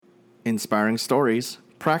Inspiring stories,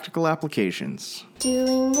 practical applications.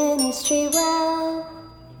 Doing ministry well.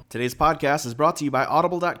 Today's podcast is brought to you by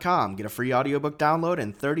Audible.com. Get a free audiobook download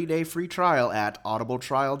and 30-day free trial at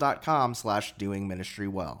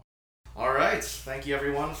audibletrial.com/doingministrywell. All right. Thank you,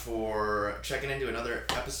 everyone, for checking into another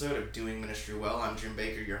episode of Doing Ministry Well. I'm Jim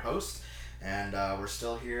Baker, your host, and we're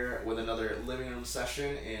still here with another living room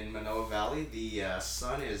session in Manoa Valley. The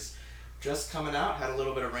sun is just coming out. Had a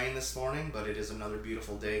little bit of rain this morning, but it is another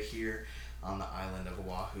beautiful day here on the island of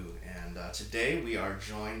Oahu. And today we are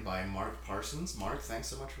joined by Mark Parsons. Mark, thanks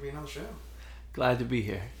so much for being on the show. Glad to be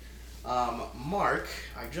here. Mark,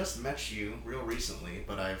 I just met you real recently,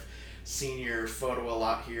 but I've seen your photo a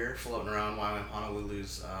lot here floating around YWAM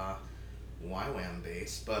Honolulu's YWAM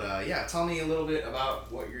base. But tell me a little bit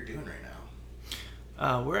about what you're doing right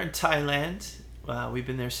now. We're in Thailand. We've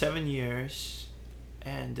been there 7 years,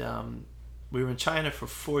 and we were in China for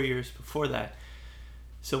 4 years before that.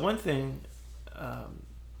 So one thing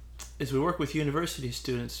is we work with university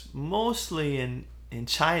students, mostly in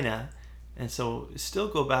China, and so still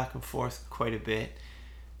go back and forth quite a bit.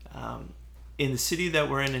 In the city that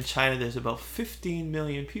we're in China, there's about 15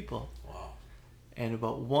 million people. Wow. And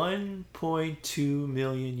about 1.2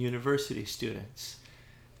 million university students.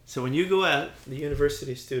 So when you go out, the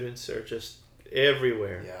university students are just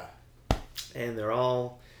everywhere. Yeah. And they're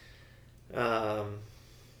all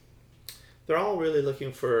really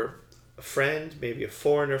looking for a friend, maybe a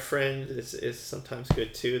foreigner friend is sometimes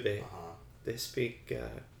good too. They speak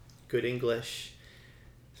good English,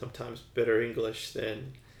 sometimes better English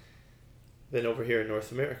than over here in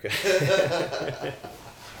North America.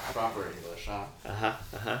 Proper English, huh? Yeah.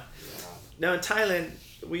 Now in Thailand,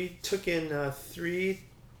 we took in 3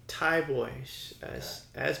 Thai boys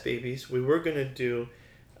as babies. We were going to do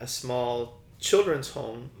a small children's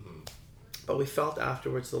home, but we felt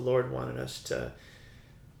afterwards the Lord wanted us to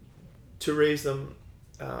raise them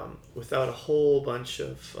without a whole bunch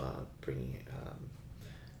of bringing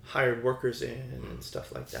hired workers in and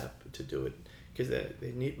stuff like that to do it, because they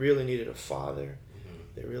really needed a father,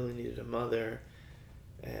 they really needed a mother,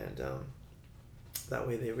 and that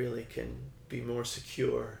way they really can be more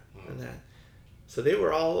secure in that. So they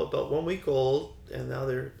were all about 1 week old, and now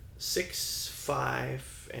they're 6,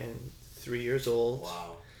 5, and 3 years old.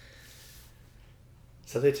 Wow.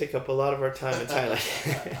 So they take up a lot of our time in Thailand.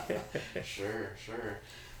 Sure.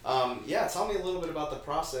 Tell me a little bit about the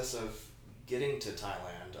process of getting to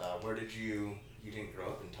Thailand. Where did you didn't grow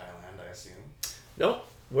up in Thailand, I assume? Nope.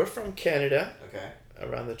 We're from Canada. Okay.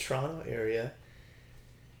 Around the Toronto area.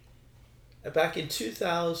 Back in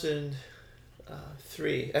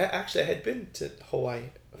 2003, actually I had been to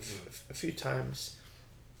Hawaii a few times.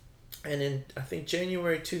 And in, I think,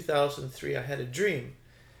 January 2003, I had a dream.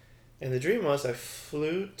 And the dream was I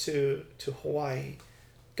flew to Hawaii,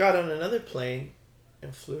 got on another plane,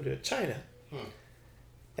 and flew to China.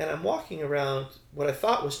 And I'm walking around what I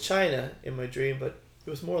thought was China in my dream, but it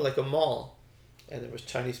was more like a mall, and there was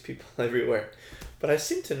Chinese people everywhere. But I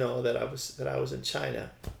seemed to know that I was in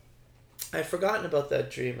China. I'd forgotten about that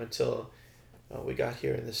dream until we got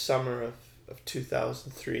here in the summer of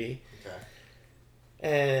 2003. Okay.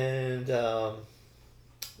 And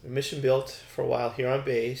mission built for a while here on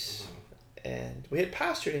base, and we had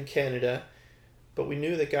pastored in Canada, but we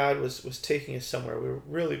knew that God was taking us somewhere. We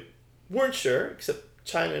really weren't sure, except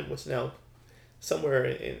China was now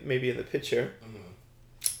somewhere maybe in the picture.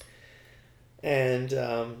 And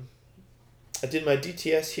I did my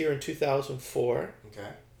DTS here in 2004.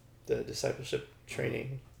 Okay. The discipleship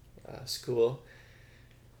training school.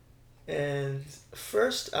 And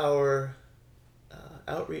first our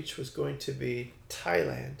outreach was going to be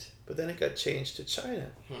Thailand, but then it got changed to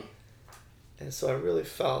China. And so I really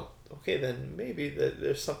felt, okay, then maybe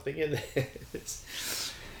there's something in there.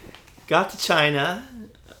 Got to China,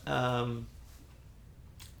 and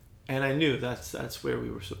I knew that's where we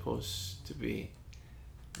were supposed to be.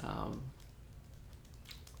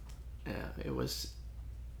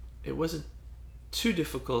 It wasn't too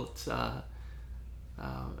difficult,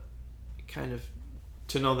 kind of,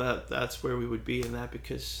 to know that that's where we would be in that,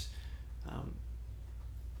 because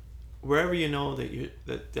wherever you know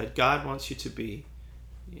that God wants you to be,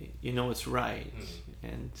 you know it's right,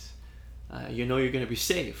 and you know you're going to be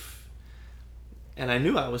safe. And I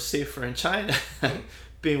knew I was safer in China,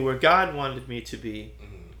 being where God wanted me to be,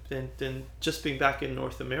 than just being back in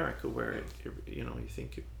North America, where you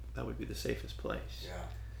think that would be the safest place.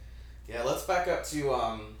 Yeah. Let's back up to you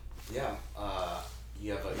have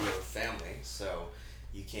a family, so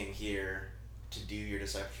you came here to do your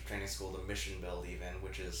discipleship training school, the Mission Build even,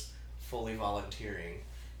 which is fully volunteering.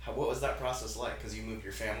 What was that process like? Because you moved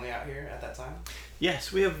your family out here at that time?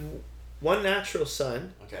 Yes, we have one natural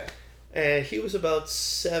son, Okay. and he was about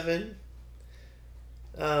 7.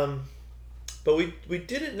 But we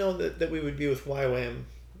didn't know that we would be with YWAM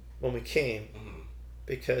when we came,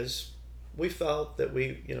 because we felt that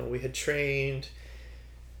we had trained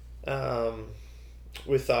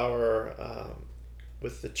with our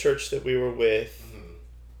with the church that we were with,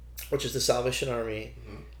 which is the Salvation Army,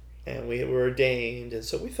 and we were ordained, and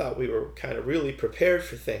so we thought we were kind of really prepared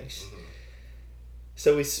for things.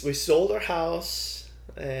 So we sold our house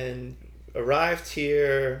and arrived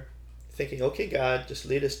here thinking, okay, God, just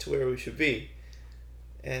lead us to where we should be.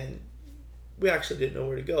 And we actually didn't know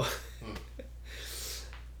where to go.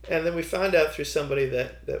 And then we found out through somebody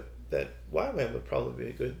that YWAM would probably be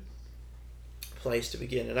a good place to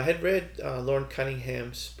begin. And I had read Lauren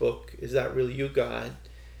Cunningham's book, Is That Really You, God?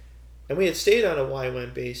 And we had stayed on a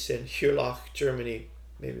YWAM base in Hurlach, Germany,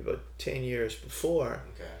 maybe about 10 years before.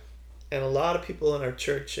 Okay. And a lot of people in our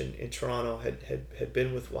church in Toronto had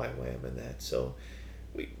been with YWAM and that. So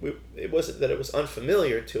we it wasn't that it was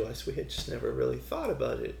unfamiliar to us. We had just never really thought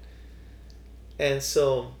about it. And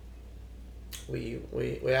so we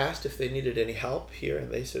asked if they needed any help here,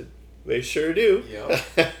 and they said, they sure do.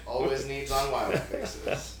 Yep. Always needs on YWAM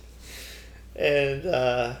basis. And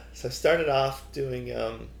so I started off doing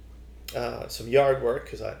some yard work,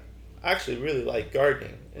 because I actually really like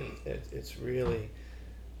gardening. It's really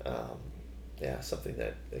something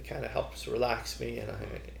that kind of helps relax me, and I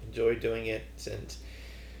enjoy doing it.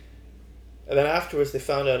 And then afterwards they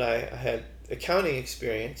found out I had accounting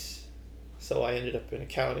experience, so I ended up in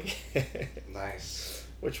accounting. Nice.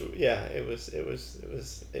 Which it was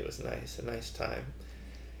nice, a nice time.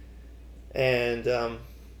 And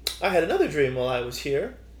I had another dream while I was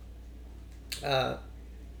here. I'm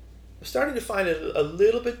starting to find it a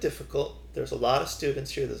little bit difficult. There's a lot of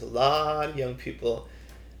students here. There's a lot of young people.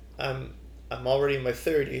 I'm already in my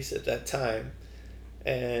 30s at that time,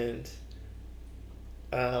 and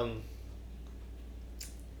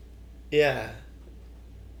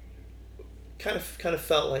kind of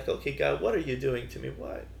felt like, okay, God, what are you doing to me?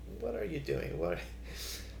 What are you doing?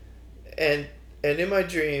 And in my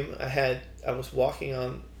dream, I was walking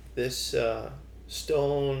on this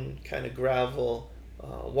stone kind of gravel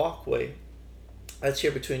walkway that's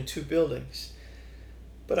here between two buildings,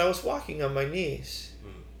 but I was walking on my knees.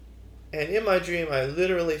 And in my dream, I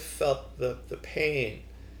literally felt the pain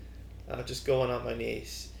just going on my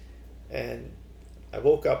knees. And I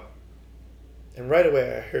woke up, and right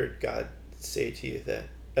away I heard God say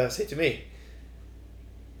to me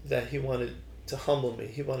that He wanted to humble me.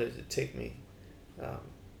 He wanted to take me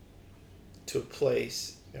to a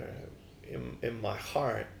place in my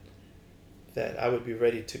heart that I would be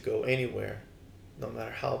ready to go anywhere, no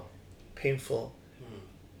matter how painful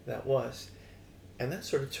that was. And that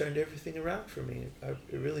sort of turned everything around for me. It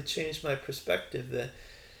really changed my perspective that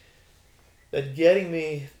God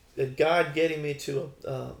getting me to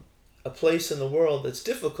a place in the world that's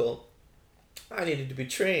difficult, I needed to be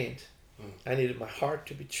trained. I needed my heart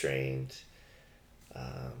to be trained.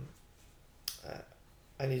 I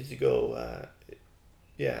needed to go,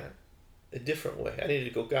 a different way. I needed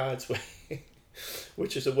to go God's way,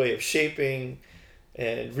 which is a way of shaping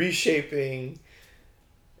and reshaping.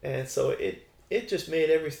 And so it just made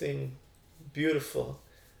everything beautiful.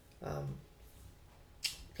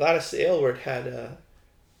 Gladys Aylward had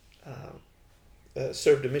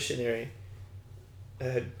served a missionary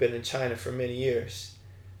that had been in China for many years.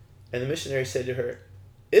 And the missionary said to her,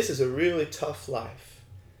 "This is a really tough life,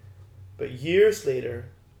 but years later,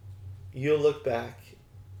 you'll look back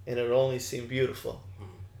and it'll only seem beautiful."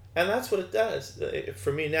 And that's what it does.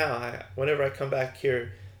 For me now, whenever I come back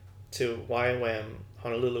here to YWAM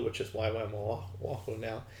Honolulu, which is YWAM Oahu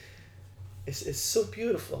now, it's so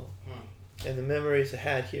beautiful. And the memories I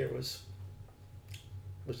had here was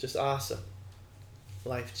just awesome,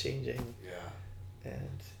 life-changing. Yeah.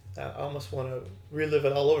 And I almost want to relive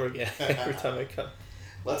it all over again every time I come.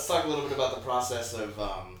 Let's talk a little bit about the process of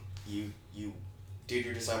you did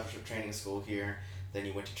your discipleship training school here, then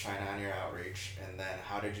you went to China on your outreach, and then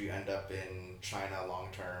how did you end up in China long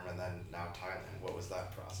term, and then now Thailand? What was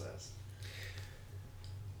that process?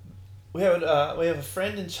 We have a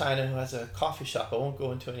friend in China who has a coffee shop. I won't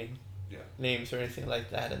go into any names or anything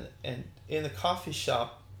like that. And in the coffee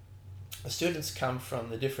shop, the students come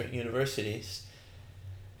from the different universities.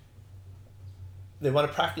 They want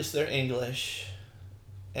to practice their English,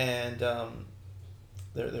 and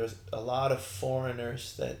there's a lot of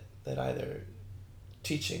foreigners that either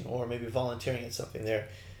teaching or maybe volunteering at something there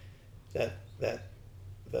that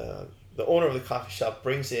the owner of the coffee shop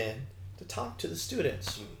brings in to talk to the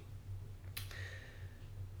students.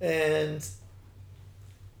 And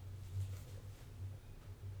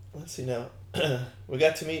let's see now. We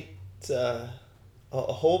got to meet a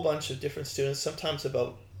whole bunch of different students, sometimes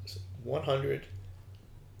about 100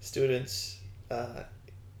 students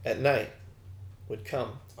at night would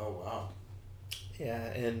come. Oh, wow. Yeah,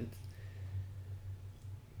 and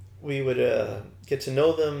we would get to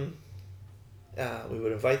know them. We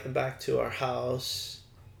would invite them back to our house,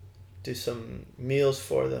 do some meals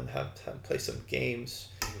for them, have play some games.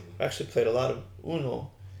 We actually played a lot of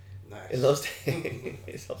Uno in those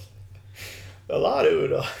days. A lot of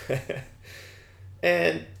Uno.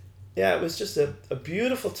 And yeah, it was just a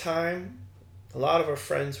beautiful time. A lot of our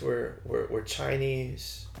friends were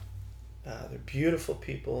Chinese. They're beautiful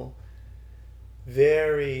people,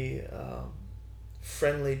 very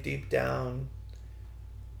friendly deep down.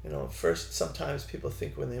 You know, first sometimes people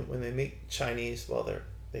think when they meet Chinese, well, they're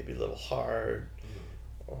maybe a little hard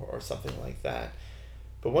or something like that.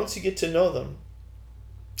 But once you get to know them,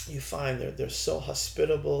 you find they're so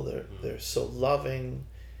hospitable, they're so loving,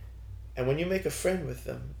 and when you make a friend with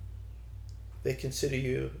them, they consider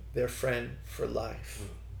you their friend for life.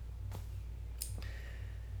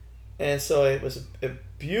 And so it was a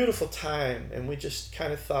beautiful time, and we just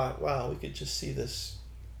kind of thought, wow, we could just see this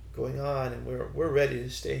going on, and we're ready to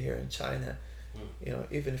stay here in China. You know,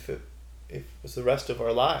 even if it was the rest of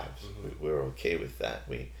our lives, we were okay with that.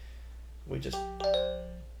 We just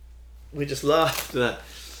loved the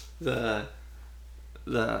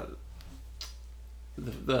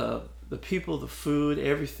people, the food,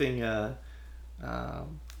 everything. It's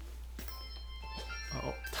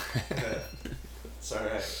all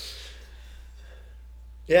right.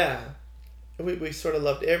 Yeah, we sort of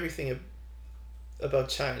loved everything about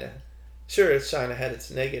China. Sure, China had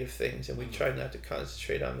its negative things, and we tried not to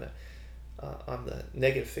concentrate on the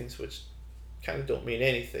negative things, which kind of don't mean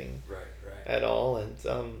anything at all. And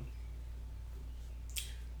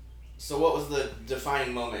so what was the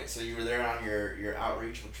defining moment? So you were there on your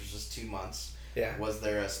outreach, which was just 2 months. Yeah. Was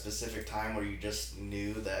there a specific time where you just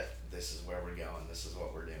knew that this is where we're going, this is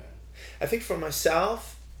what we're doing? I think for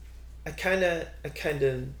myself, I kind of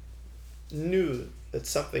knew that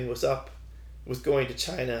something was up with going to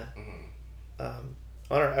China on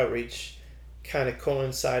our outreach, kind of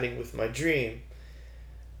coinciding with my dream.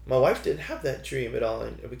 My wife didn't have that dream at all,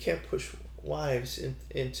 and we can't push wives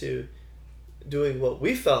into doing what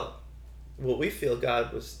we feel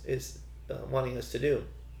God is wanting us to do.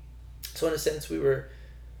 So in a sense, we were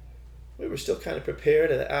still kind of prepared,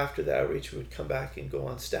 and after the outreach, we would come back and go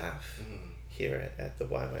on staff here at the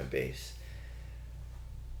YWAM base.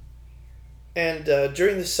 And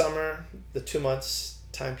during the summer, the 2 months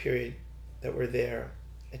time period that we're there,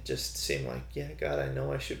 it just seemed like, yeah, God, I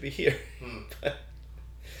know I should be here. But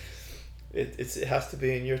it has to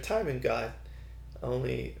be in your timing, God.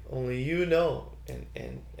 Only you know,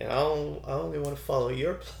 and I only want to follow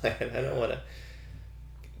your plan. I don't want to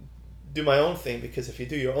do my own thing, because if you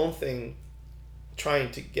do your own thing,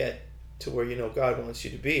 trying to get to where you know God wants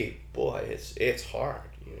you to be, boy, it's hard.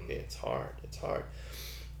 It's hard.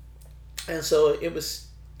 And so it was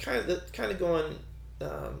kind of going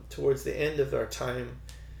towards the end of our time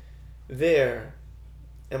there,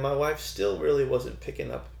 and my wife still really wasn't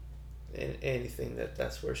picking up in anything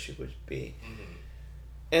that's where she would be.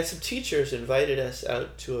 And some teachers invited us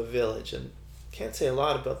out to a village, and can't say a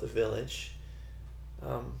lot about the village,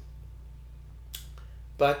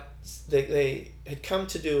 but they had come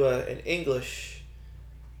to do an English.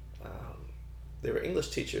 They were English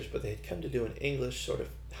teachers, but they had come to do an English sort of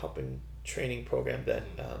helping training program that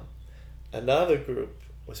another group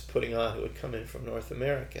was putting on, who had come in from North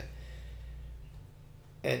America.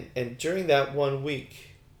 And during that 1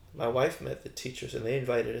 week, my wife met the teachers, and they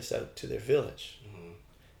invited us out to their village.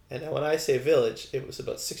 And now when I say village, it was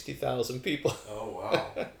about 60,000 people. Oh, wow.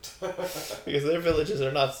 Because their villages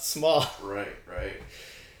are not small. Right.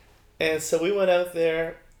 And so we went out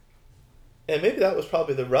there, and maybe that was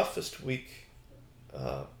probably the roughest week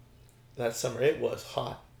that summer. It was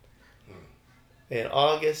hot. In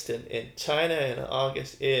August, in China in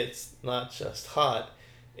August, it's not just hot,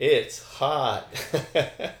 it's hot.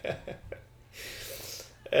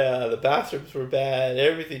 The bathrooms were bad.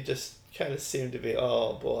 Everything just kind of seemed to be,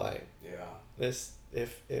 oh boy. Yeah. This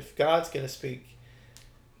if God's going to speak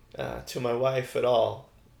to my wife at all,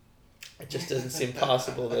 it just doesn't seem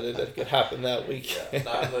possible that it could happen that week. Yeah,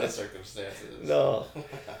 not in those circumstances. No.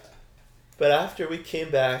 But after we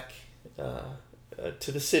came back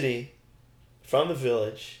to the city from the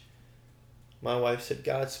village, my wife said,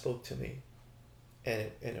 God spoke to me,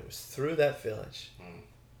 and it was through that village.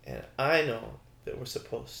 And I know that we're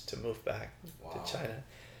supposed to move back to China.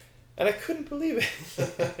 And I couldn't believe it.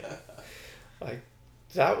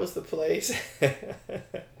 that was the place.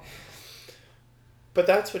 But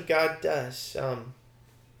that's what God does.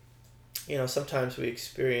 Sometimes we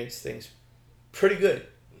experience things pretty good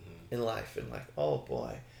in life, and like, oh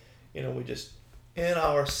boy, we just in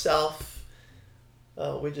ourself,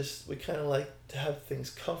 we kind of like to have things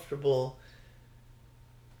comfortable,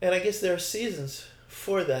 and I guess there are seasons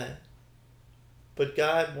for that. But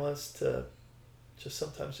God wants to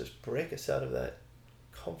sometimes just break us out of that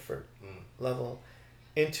comfort level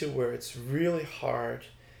into where it's really hard,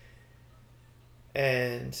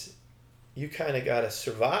 and you kind of got to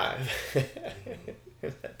survive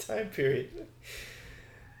in that time period.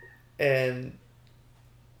 And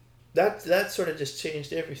that sort of just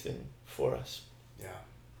changed everything for us. Yeah.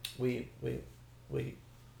 We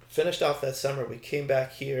finished off that summer. We came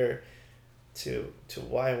back here to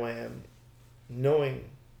YWAM, knowing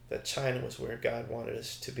that China was where God wanted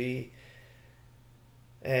us to be.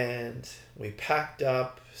 And we packed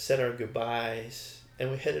up, said our goodbyes,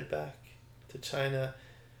 and we headed back to China.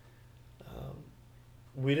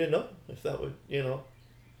 We didn't know if that would, we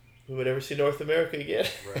would ever see North America again.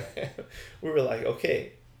 Right. We were like,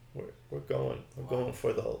 okay, we're going. We're going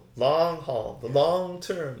for the long haul, the long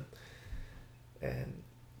term. And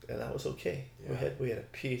that was okay. Yeah. We had a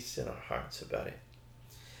peace in our hearts about it.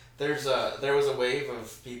 There was a wave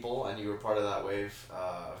of people, and you were part of that wave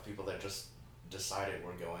of people that just decided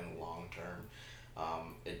we're going long term.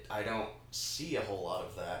 I don't see a whole lot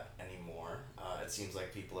of that anymore. It seems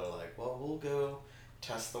like people are like, well, we'll go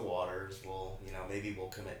test the waters. Maybe we'll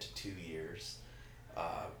commit to 2 years.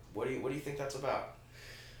 What do you think that's about?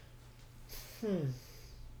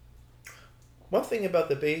 One thing about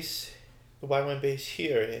the YWAM base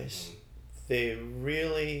here is they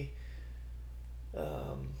really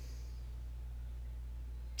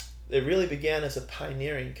began as a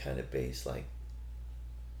pioneering kind of base, like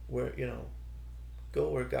where go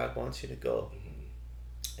where God wants you to go,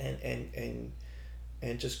 and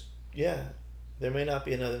just there may not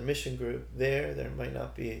be another mission group there. There might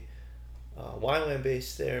not be YWAM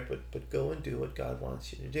base there, but go and do what God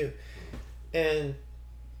wants you to do, and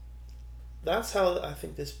that's how I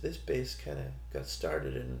think this base kind of got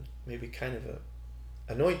started, and maybe kind of a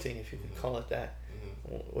anointing, if you could call it that,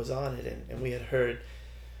 was on it, and we had heard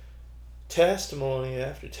testimony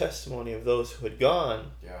after testimony of those who had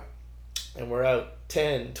gone, and we're out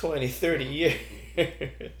 10, 20, 30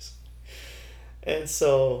 years, and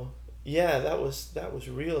so that was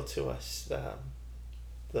real to us.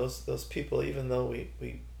 Those people, even though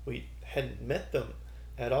we hadn't met them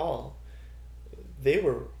at all, they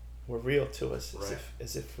were real to us,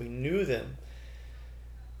 as if we knew them,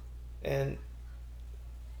 and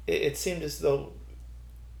it seemed as though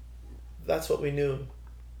that's what we knew.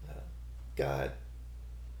 God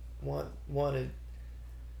wanted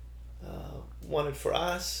for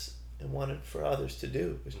us and wanted for others to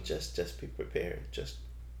do was just be prepared, just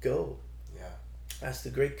go. That's the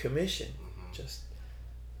Great Commission.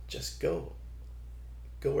 Just go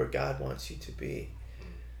where God wants you to be,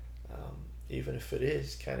 even if it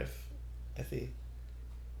is kind of at the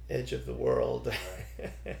edge of the world.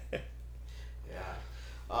 Right.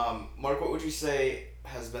 Mark, what would you say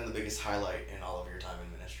has been the biggest highlight in all of your time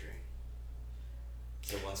in ministry? Is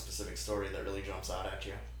there one specific story that really jumps out at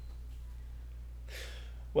you?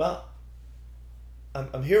 Well,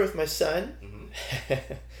 I'm here with my son,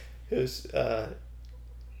 who's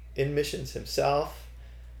in missions himself.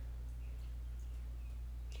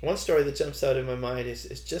 One story that jumps out in my mind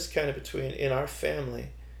is just kind of in our family.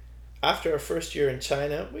 After our first year in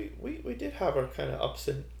China, we did have our kind of ups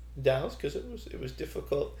and downs, because it was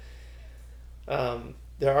difficult.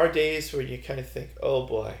 There are days where you kind of think, oh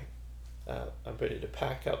boy, I'm ready to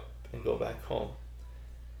pack up and go back home.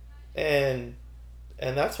 And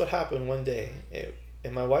that's what happened one day.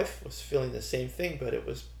 And my wife was feeling the same thing, but it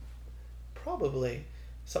was probably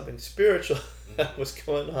something spiritual that was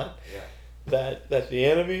going on. That the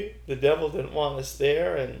enemy, the devil, didn't want us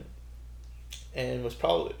there, and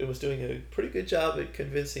was doing a pretty good job at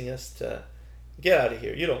convincing us to get out of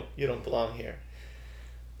here. You don't belong here.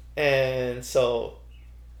 And so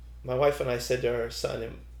my wife and I said to our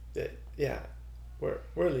son that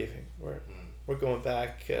we're leaving. We're going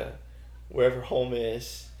back wherever home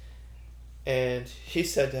is. And he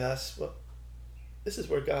said to us, well, this is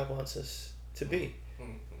where God wants us to be.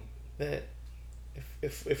 That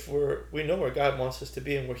if we know where God wants us to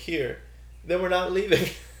be and we're here, then we're not leaving.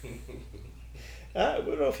 I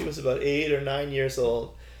don't know if he was about 8 or 9 years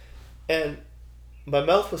old, and my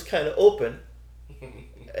mouth was kind of open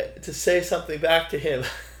to say something back to him,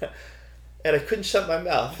 and I couldn't shut my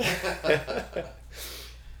mouth.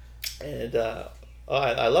 And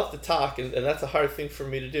I love to talk, and that's a hard thing for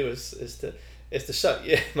me to do is to shut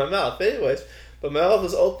my mouth. Anyways, but my mouth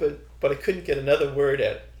was open, but I couldn't get another word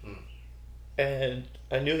out. And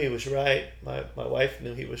I knew he was right. My wife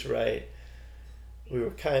knew he was right. We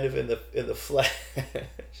were kind of in the flesh,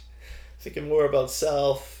 thinking more about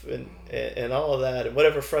self and all of that, and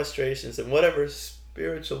whatever frustrations and whatever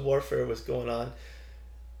spiritual warfare was going on.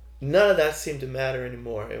 None of that seemed to matter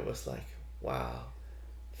anymore. It was like, wow,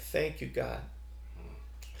 thank you, God.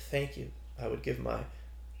 Thank you. I would give my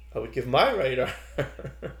right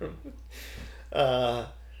arm.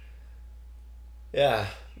 Yeah.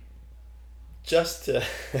 Just to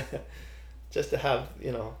have,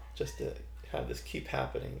 just to have this keep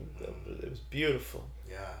happening. It was beautiful.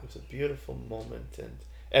 Yeah. It was a beautiful moment,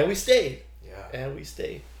 and we stayed. Yeah. And we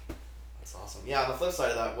stayed. That's awesome. Yeah, on the flip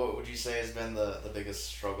side of that, what would you say has been the biggest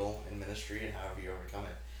struggle in ministry, and how have you overcome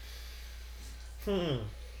it?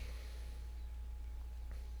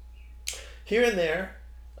 Here and there,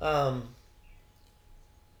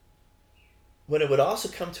 when it would also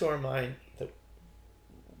come to our mind that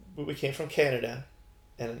we came from Canada,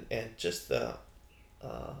 and just the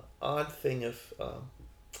odd thing of,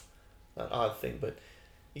 not odd thing, but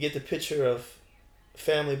you get the picture of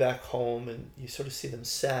family back home, and you sort of see them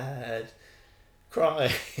sad,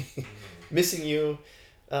 crying, missing you.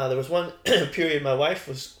 There was one period my wife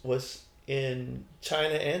was in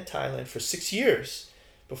China and Thailand for 6 years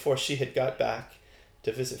before she had got back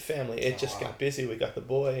to visit family. It just got busy. We got the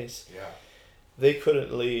boys. Yeah. They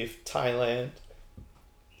couldn't leave Thailand.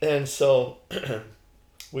 And so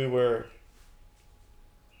we were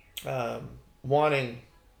wanting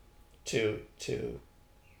to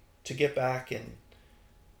get back and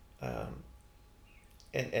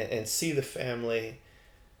see the family,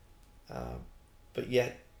 but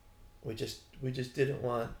yet we just didn't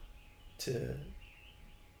want to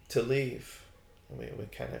leave. We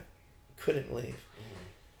kind of couldn't leave.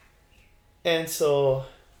 And so,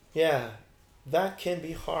 yeah, that can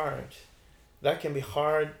be hard. That can be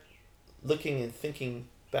hard looking and thinking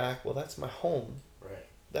back, well, that's my home. Right.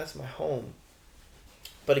 That's my home.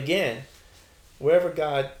 But again, wherever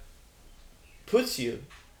God puts you,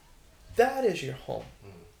 that is your home.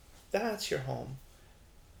 That's your home.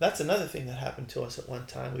 That's another thing that happened to us at one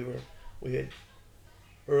time. We had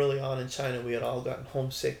early on in China, we had all gotten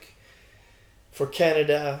homesick for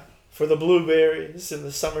Canada, for the blueberries in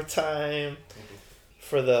the summertime,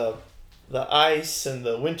 for the ice and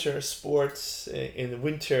the winter sports in the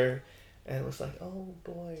winter. And it was like, oh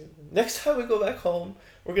boy, next time we go back home,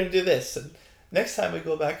 we're going to do this. And next time we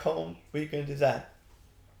go back home, we're going to do that.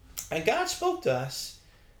 And God spoke to us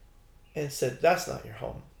and said, that's not your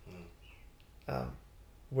home.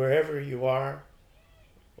 Wherever you are,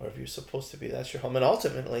 wherever you're supposed to be, that's your home. And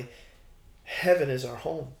ultimately, heaven is our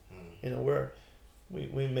home.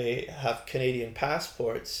 We may have Canadian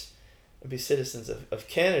passports and be citizens of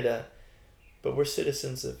Canada, but we're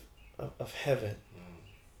citizens of heaven.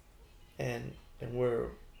 And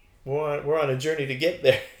we're on a journey to get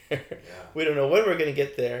there. Yeah. We don't know when we're going to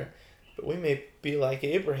get there, but we may be like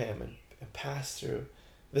Abraham and pass through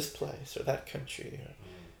this place or that country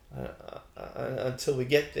until we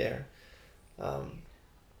get there.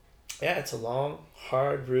 It's a long,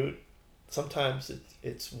 hard route. Sometimes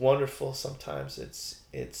it's wonderful. Sometimes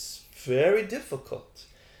it's very difficult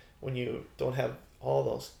when you don't have all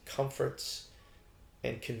those comforts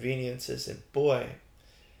and conveniences. And boy,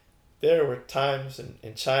 there were times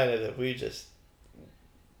in China that we just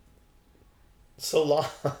so long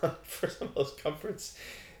for some of those comforts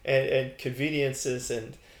and conveniences,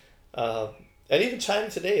 and even China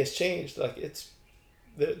today has changed. Like it's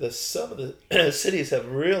some of the cities have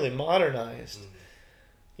really modernized.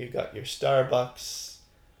 You've got your Starbucks,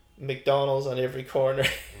 McDonald's on every corner.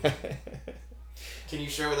 Can you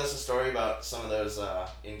share with us a story about some of those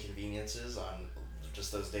inconveniences on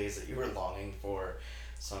just those days that you were longing for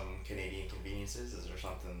some Canadian conveniences? Is there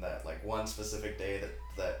something that, like one specific day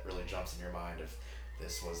that really jumps in your mind if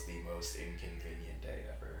this was the most inconvenient day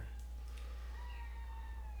ever?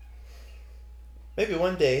 Maybe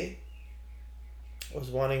one day I was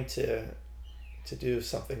wanting to do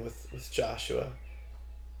something with Joshua,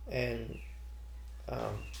 and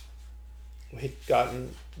we'd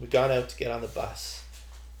gone out to get on the bus,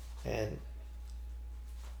 and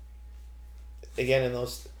again in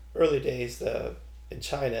those early days in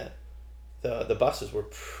China, the buses were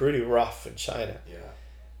pretty rough in China. Yeah.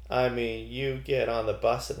 I mean, you get on the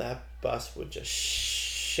bus and that bus would just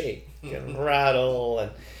shake and rattle,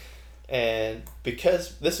 and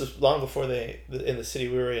because this was long before in the city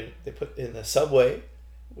we were in, they put in the subway,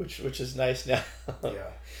 which is nice now. Yeah.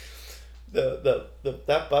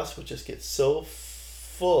 That bus would just get so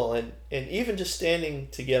full, and even just standing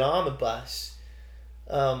to get on the bus,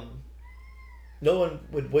 no one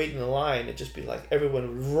would wait in the line. It'd just be like everyone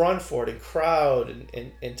would run for it and crowd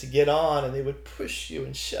and to get on, and they would push you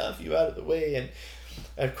and shove you out of the way, and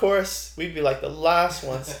of course we'd be like the last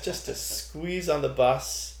ones just to squeeze on the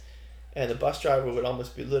bus, and the bus driver would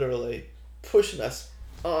almost be literally pushing us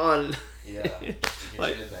on. Yeah.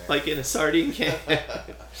 like in a sardine can.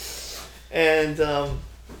 And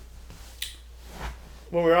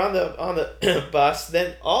when we were on the bus,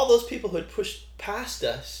 then all those people who had pushed past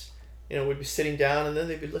us, would be sitting down, and then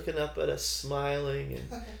they'd be looking up at us, smiling,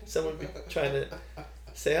 and someone would be trying to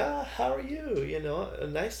say, how are you?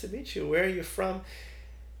 Nice to meet you. Where are you from?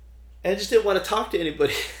 And I just didn't want to talk to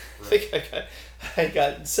anybody. Right. I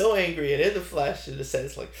got so angry and in the flesh, in a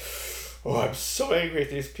sense, like, I'm so angry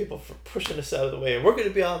at these people for pushing us out of the way. And we're going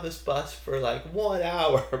to be on this bus for like 1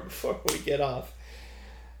 hour before we get off.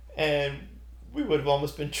 And we would have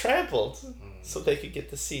almost been trampled so they could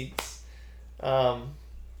get the seats. And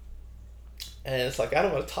it's like, I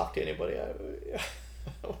don't want to talk to anybody. I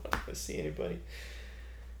don't want to see anybody.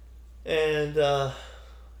 And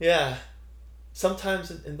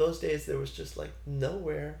sometimes in those days there was just like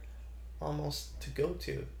nowhere almost to go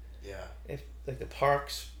to. Yeah. If like the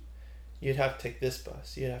parks, you'd have to take this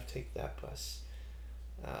bus, you'd have to take that bus,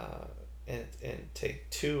 and take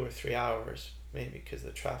 2 or 3 hours maybe because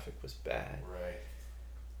the traffic was bad. Right.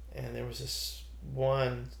 And there was this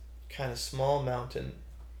one kind of small mountain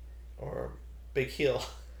or big hill.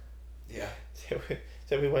 Yeah.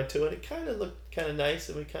 that we went to, and it kind of looked kind of nice,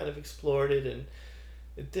 and we kind of explored it, and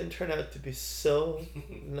it didn't turn out to be so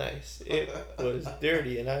nice. It was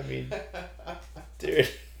dirty, and I mean dirty.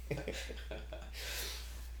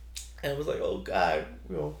 And it was like, oh God,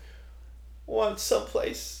 want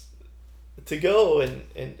someplace to go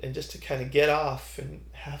and just to kind of get off and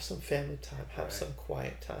have some family time, have right. some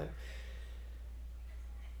quiet time.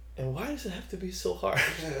 And why does it have to be so hard?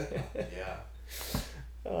 Yeah.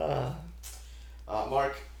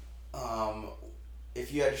 Mark,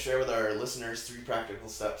 if you had to share with our listeners 3 practical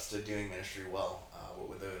steps to doing ministry well, what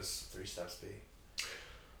would those 3 steps be?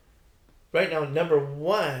 Right now, number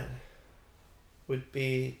 1 would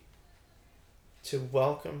be to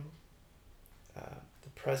welcome the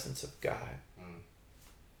presence of God,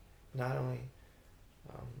 not only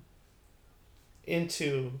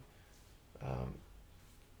into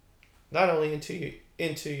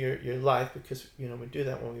your life, because we do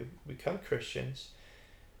that when we become Christians,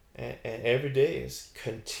 and every day is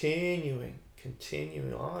continuing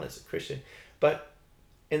on as a Christian, but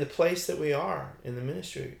in the place that we are, in the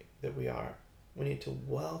ministry that we are, we need to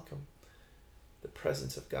welcome the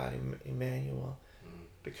presence of God, Emmanuel,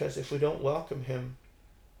 because if we don't welcome him,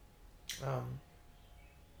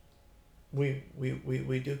 we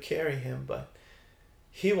do carry him, but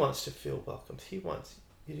he wants to feel welcomed. He wants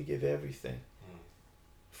you to give everything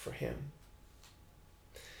for him.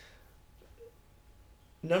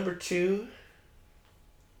 Number 2,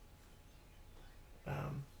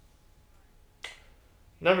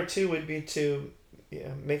 would be to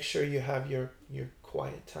make sure you have your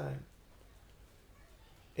quiet time.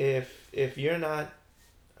 If you're not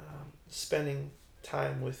spending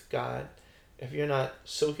time with God, if you're not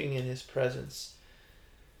soaking in his presence,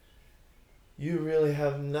 you really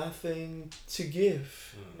have nothing to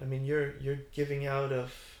give. I mean, you're giving out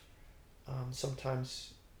of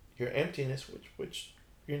sometimes your emptiness, which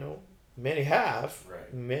many have.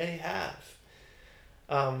 Right. Many have.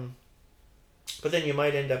 But then you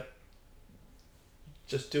might end up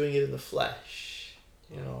just doing it in the flesh,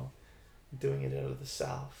 doing it out of the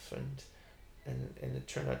self, and it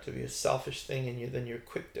turned out to be a selfish thing, and then you're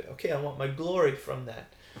quick to, okay, I want my glory from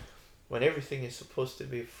that, when everything is supposed to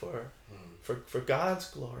be for God's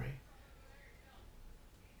glory.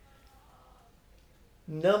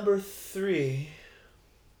 Number 3,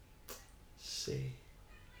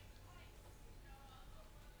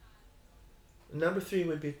 Number 3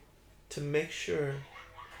 would be to make sure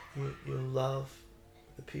you love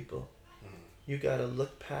the people. You gotta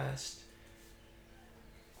look past.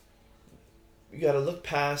 You gotta look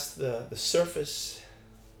past the surface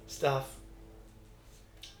stuff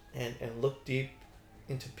and look deep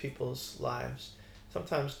into people's lives.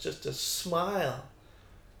 Sometimes just a smile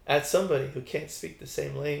at somebody who can't speak the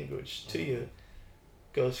same language to you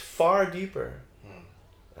goes far deeper.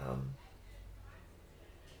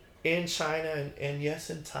 In China and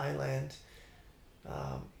yes, in Thailand,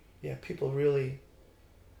 people really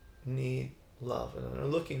need love, and are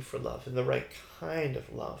looking for love, and the right kind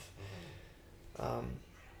of love.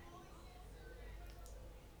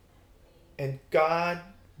 And God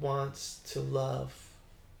wants to love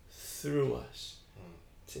through us.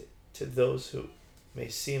 to those who may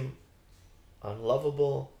seem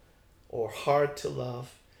unlovable or hard to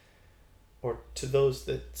love, or to those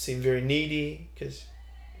that seem very needy, because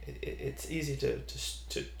it's easy to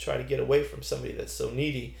try to get away from somebody that's so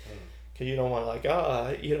needy, because you don't want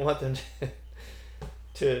you don't want them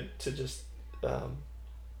to just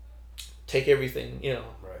take everything,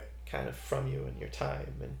 Right. kind of from you and your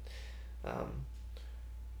time, and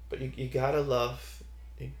but you gotta love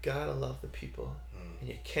the people, and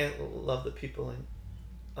you can't love the people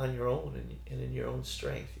on your own and in your own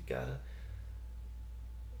strength. You gotta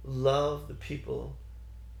love the people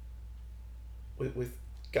with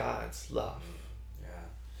God's love. Yeah.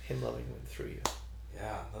 Him loving them through you.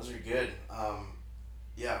 Yeah, those are good.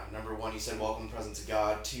 Number one, you said welcome the presence of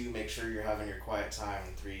God. 2, make sure you're having your quiet time.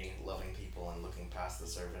 3, loving people and looking past the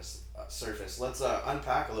surface. Let's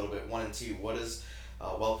unpack a little bit. 1 and 2. What is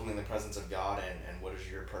welcoming the presence of God, and what does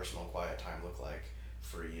your personal quiet time look like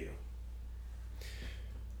for you?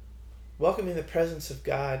 Welcoming the presence of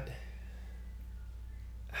God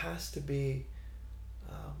has to be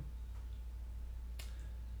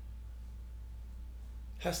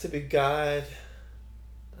God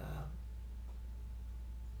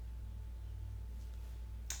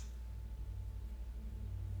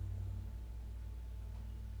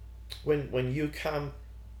when you come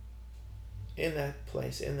in that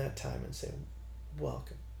place, in that time, and say,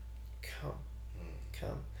 welcome, come.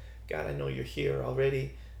 God, I know you're here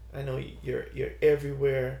already. I know you're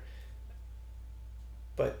everywhere,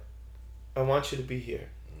 but I want you to be here.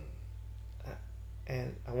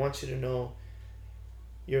 And I want you to know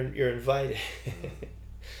you're invited.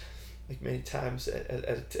 Like many times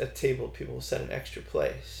at a table, people will set an extra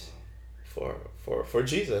place for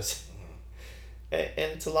Jesus.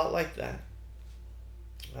 And it's a lot like that.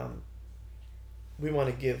 We want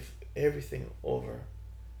to give everything over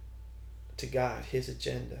to God, His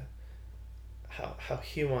agenda, how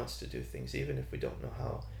He wants to do things, even if we don't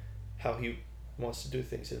know how He wants to do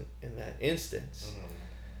things in that instance.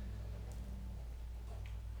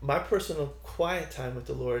 My personal quiet time with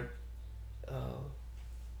the Lord,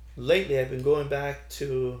 lately I've been going back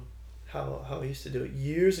to how I used to do it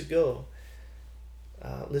years ago,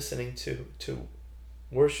 listening to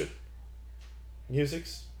worship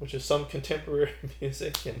musics, which is some contemporary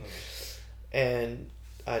music, and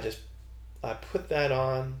I put that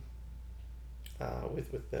on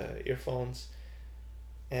with the earphones,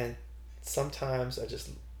 and sometimes I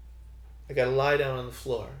gotta lie down on the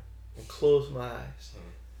floor and close my eyes,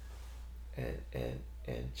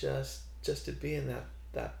 and just to be in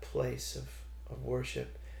that place of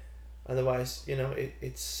worship. Otherwise,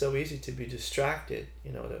 it's so easy to be distracted,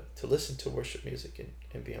 to listen to worship music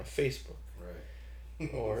and be on Facebook, right,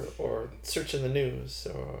 or searching the news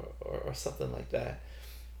or something like that.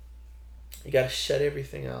 You got to shut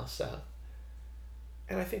everything else out,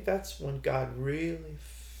 and I think that's when God really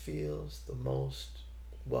feels the most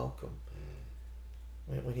welcome.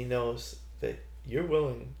 When He knows that you're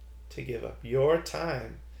willing to give up your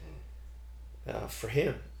time for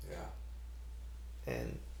Him,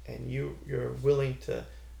 and you're willing to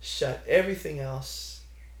shut everything else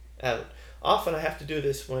out. Often I have to do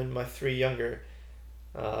this when my 3 younger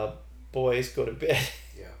boys go to bed,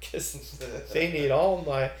 because they need all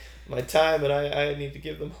my time, and I need to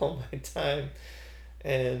give them all my time.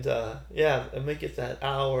 And I make it that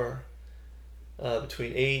hour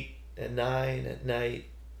between 8 and 9 at night,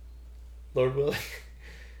 Lord willing.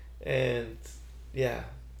 And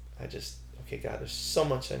okay, God, there's so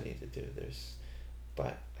much I need to do.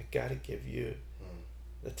 But I gotta give you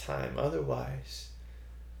the time. Otherwise,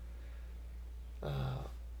 I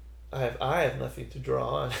have nothing to draw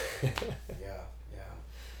on. Yeah.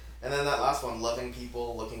 And then that last one, loving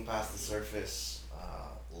people, looking past the surface,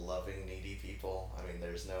 loving needy people. I mean,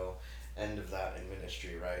 there's no end of that in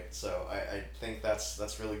ministry, right? So I think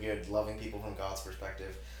that's really good. Loving people from God's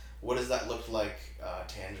perspective. What does that look like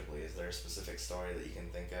tangibly? Is there a specific story that you can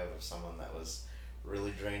think of someone that was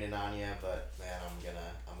really draining on you, but man,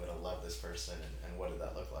 I'm gonna love this person, and what did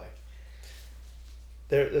that look like?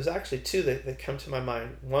 There's actually 2 that come to my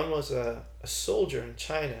mind. One was a soldier in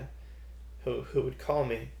China who would call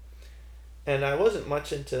me, and I wasn't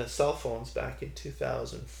much into cell phones back in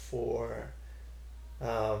 2004,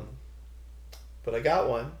 but I got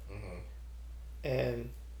one,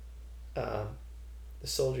 and the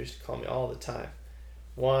soldier used to call me all the time,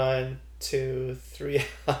 1, 2, 3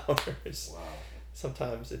 hours. Wow.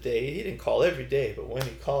 Sometimes a day. He didn't call every day, but when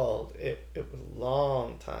he called, it was a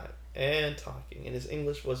long time and talking, and his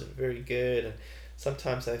English wasn't very good, and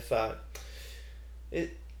sometimes I thought,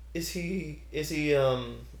 is he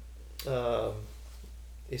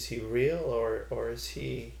real, or is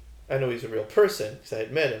he I know he's a real person because I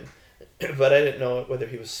had met him, but I didn't know whether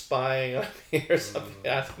he was spying on me or something,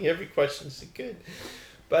 asking every question he could.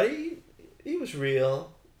 But he was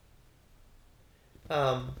real.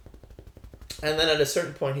 And then at a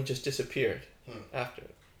certain point, he just disappeared. After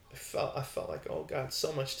I felt like, oh God,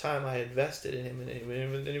 so much time I invested in him,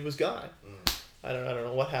 and he was gone. I don't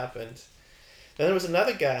know what happened. Then there was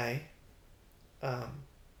another guy,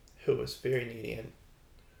 who was very needy, and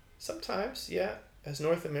sometimes, as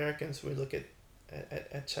North Americans, we look at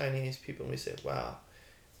Chinese people and we say, wow,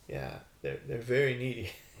 yeah, they're very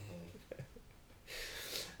needy.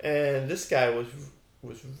 And this guy was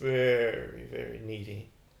very, very needy,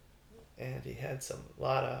 and he had a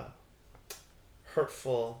lot of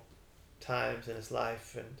hurtful times in his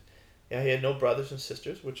life, and he had no brothers and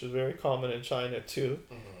sisters, which was very common in China too.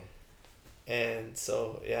 And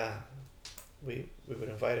so we would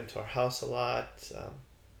invite him to our house a lot.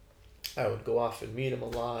 I would go off and meet him a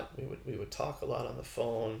lot. We would talk a lot on the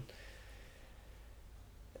phone.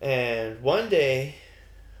 And one day,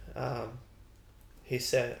 he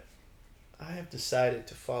said, I have decided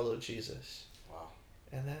to follow Jesus. Wow.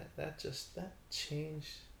 And that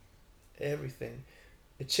changed everything.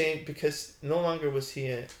 It changed because no longer was he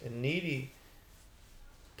a needy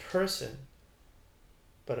person,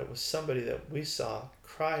 but it was somebody that we saw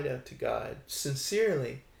cried out to God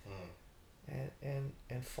sincerely and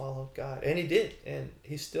followed God. And he did, and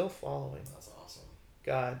he's still following. That's awesome.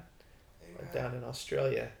 God. Amen. Down in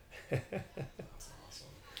Australia. That's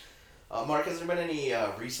awesome. Mark, has there been any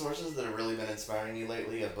resources that have really been inspiring you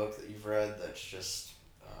lately? A book that you've read that just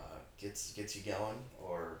gets you going,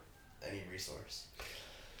 or any resource?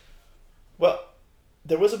 Well,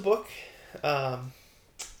 there was a book I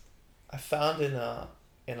found in a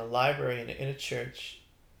library in a church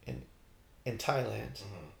in Thailand.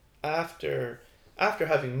 After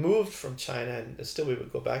having moved from China, and still we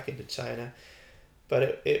would go back into China,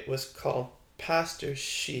 but it was called Pastor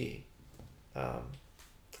Shi.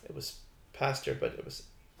 It was pastor, but it was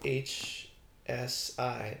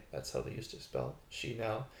HSI. That's how they used to spell Shi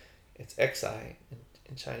now. It's XI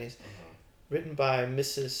in Chinese. Written by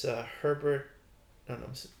Mrs.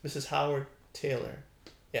 Mrs. Howard Taylor.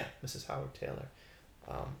 Yeah, Mrs. Howard Taylor.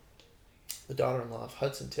 The daughter-in-law of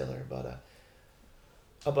Hudson Taylor,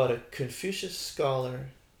 about a Confucius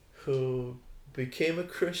scholar who became a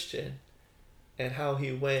Christian, and how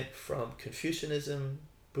he went from Confucianism,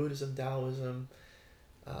 Buddhism, Taoism,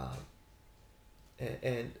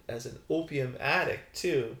 and as an opium addict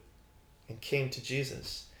too, and came to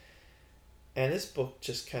Jesus. And this book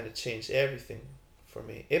just kind of changed everything for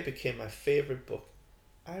me. It became my favorite book.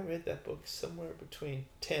 I read that book somewhere between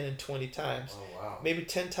 10 and 20 times. Oh, wow. Maybe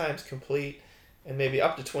 10 times complete, and maybe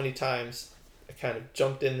up to 20 times I kind of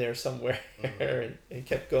jumped in there somewhere and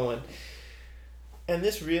kept going. And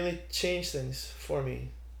this really changed things for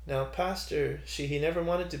me. Now, Pastor Shi, he never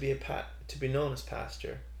wanted to be known as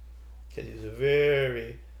pastor, because he was a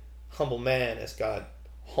very humble man as God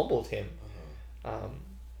humbled him.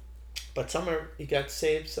 But he got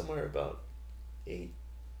saved somewhere about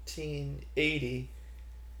 1880,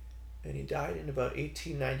 and he died in about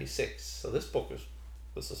 1896. So this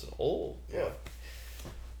is an old book.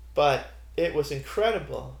 But it was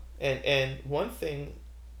incredible. And one thing,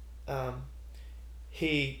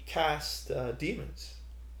 he cast demons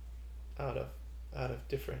out of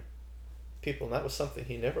different people, and that was something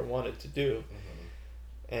he never wanted to do.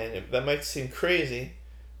 And that might seem crazy,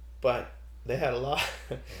 but they had a lot.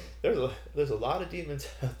 There's a lot of demons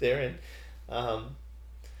out there, and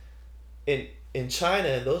in China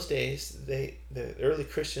in those days, the early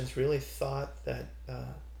Christians really thought that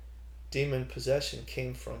demon possession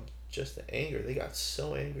came from just the anger. They got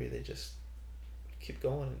so angry they just keep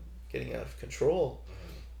going and getting out of control.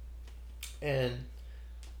 And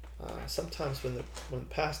sometimes when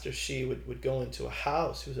Pastor Shi would go into a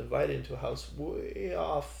house, he was invited into a house way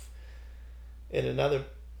off in another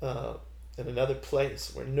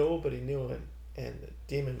place where nobody knew him, and the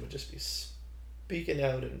demon would just be speaking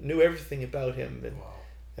out and knew everything about him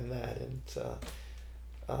and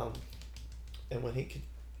when he could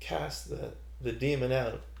cast the demon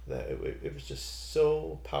out, that it was just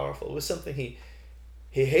so powerful. It was something he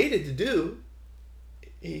hated to do.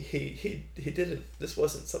 He didn't. This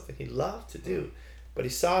wasn't something he loved to do, but he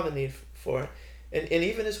saw the need for it. And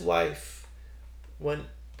even his wife,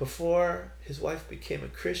 before his wife became a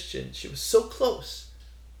Christian, she was so close,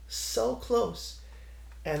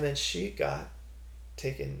 and then she got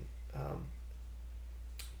taken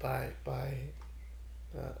by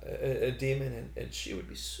a demon, and she would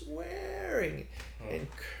be swearing and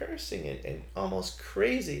cursing and almost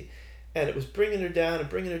crazy, And it was bringing her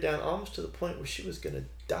down almost to the point where she was going to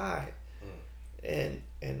die. And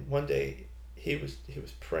one day he was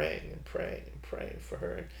praying and praying and praying for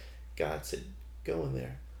her, and God said, go in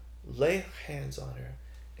there, lay hands on her,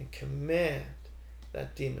 and command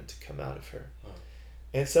that demon to come out of her.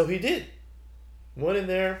 And so he did. Went in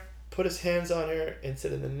there, put his hands on her, and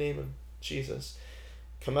said, in the name of Jesus,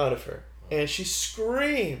 come out of her. And she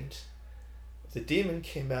screamed. The demon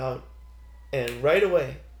came out, and right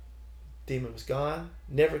away, the demon was gone,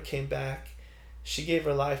 never came back. She gave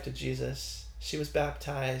her life to Jesus. She was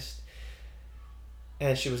baptized,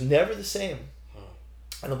 and she was never the same.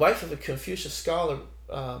 And the wife of a Confucius scholar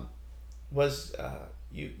was,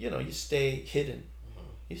 you stay hidden.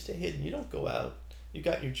 You stay hidden. You don't go out. You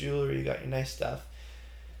got your jewelry. You got your nice stuff.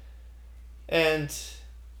 And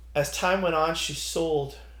as time went on, she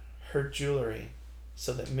sold her jewelry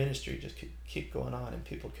so that ministry just could keep going on, and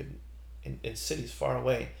people could, in cities far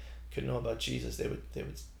away, could know about Jesus.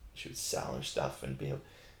 She would sell her stuff and be able,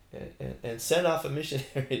 and send off a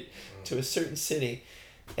missionary to a certain city.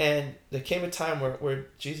 And there came a time where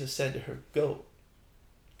Jesus said to her,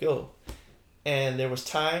 go. And there was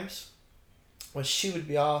times when she would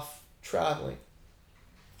be off traveling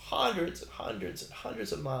hundreds and hundreds and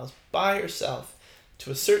hundreds of miles by herself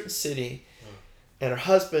to a certain city, and her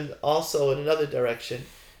husband also in another direction.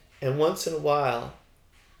 And once in a while,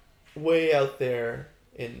 way out there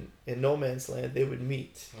in no man's land, they would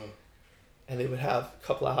meet. And they would have a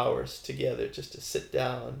couple of hours together just to sit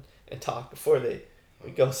down and talk before they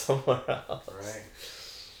would go somewhere else. Right.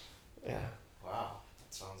 Yeah. Wow.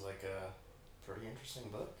 That sounds like a pretty interesting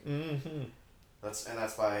book. Mm-hmm. That's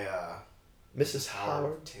by Mrs.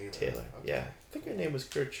 Howard Taylor. Taylor. Okay. Yeah. I think her name was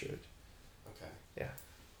Gertrude. Okay. Yeah.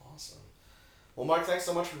 Awesome. Well, Mark, thanks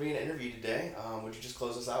so much for being interviewed today. Would you just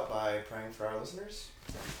close us out by praying for our listeners?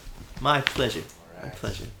 My pleasure. All right. My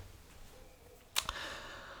pleasure.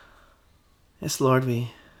 Yes, Lord, we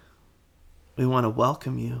want to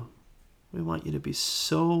welcome you. We want you to be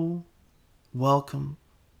so welcome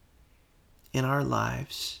in our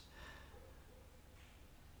lives,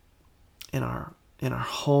 in our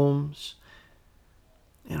homes,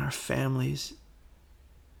 in our families,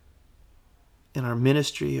 in our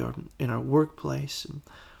ministry, or in our workplace,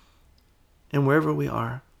 and wherever we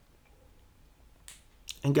are.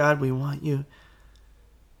 And God, we want you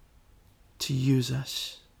to use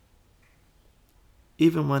us,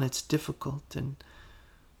 even when it's difficult, and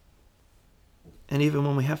even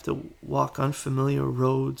when we have to walk unfamiliar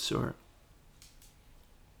roads, or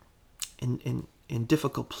in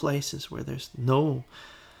difficult places where there's no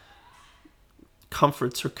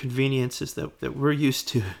comforts or conveniences that we're used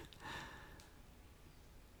to.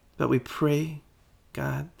 But we pray,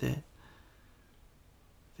 God, that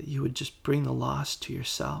you would just bring the lost to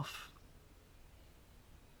yourself,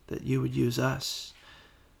 that you would use us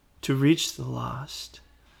to reach the lost.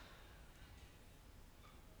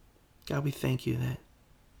 God, we thank you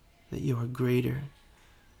that you are greater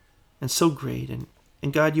and so great.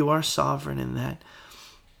 And God, you are sovereign in that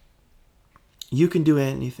you can do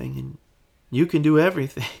anything and you can do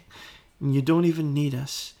everything. And you don't even need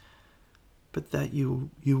us, but that you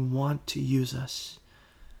want to use us.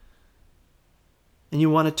 And you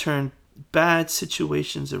want to turn bad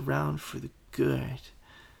situations around for the good.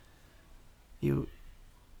 You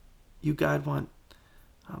God, want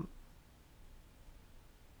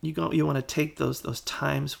you want to take those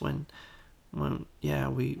times when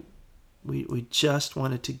we just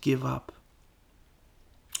wanted to give up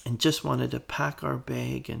and just wanted to pack our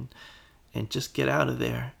bag and just get out of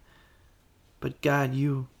there. But God,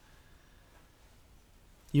 you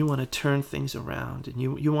want to turn things around, and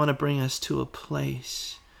you want to bring us to a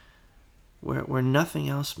place where nothing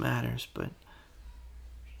else matters but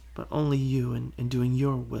only you and doing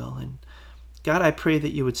your will. And God, I pray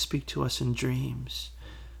that you would speak to us in dreams,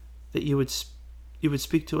 that you would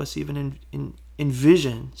speak to us even in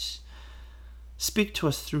visions. Speak to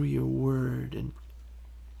us through your word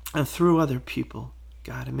and through other people,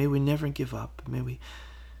 God. And may we never give up. May we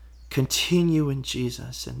continue in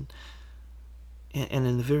Jesus and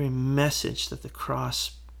in the very message that the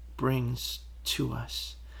cross brings to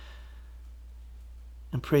us.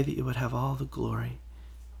 And pray that you would have all the glory.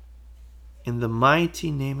 In the mighty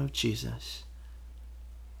name of Jesus.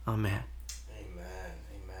 Amen. Amen.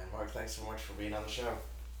 Mark, thanks so much for being on the show.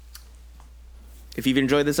 If you've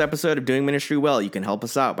enjoyed this episode of Doing Ministry Well, you can help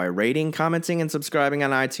us out by rating, commenting, and subscribing on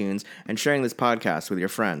iTunes and sharing this podcast with your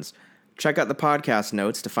friends. Check out the podcast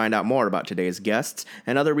notes to find out more about today's guests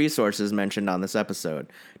and other resources mentioned on this episode.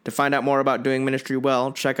 To find out more about Doing Ministry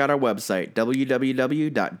Well, check out our website,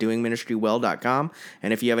 www.doingministrywell.com.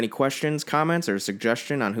 And if you have any questions, comments, or a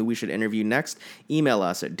suggestion on who we should interview next, email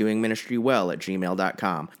us at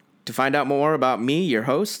doingministrywell@gmail.com. To find out more about me, your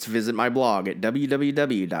host, visit my blog at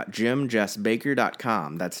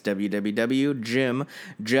www.jimjessbaker.com. That's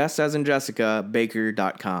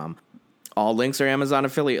www.jimjess.baker.com. All links are Amazon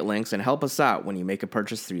affiliate links and help us out when you make a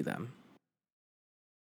purchase through them.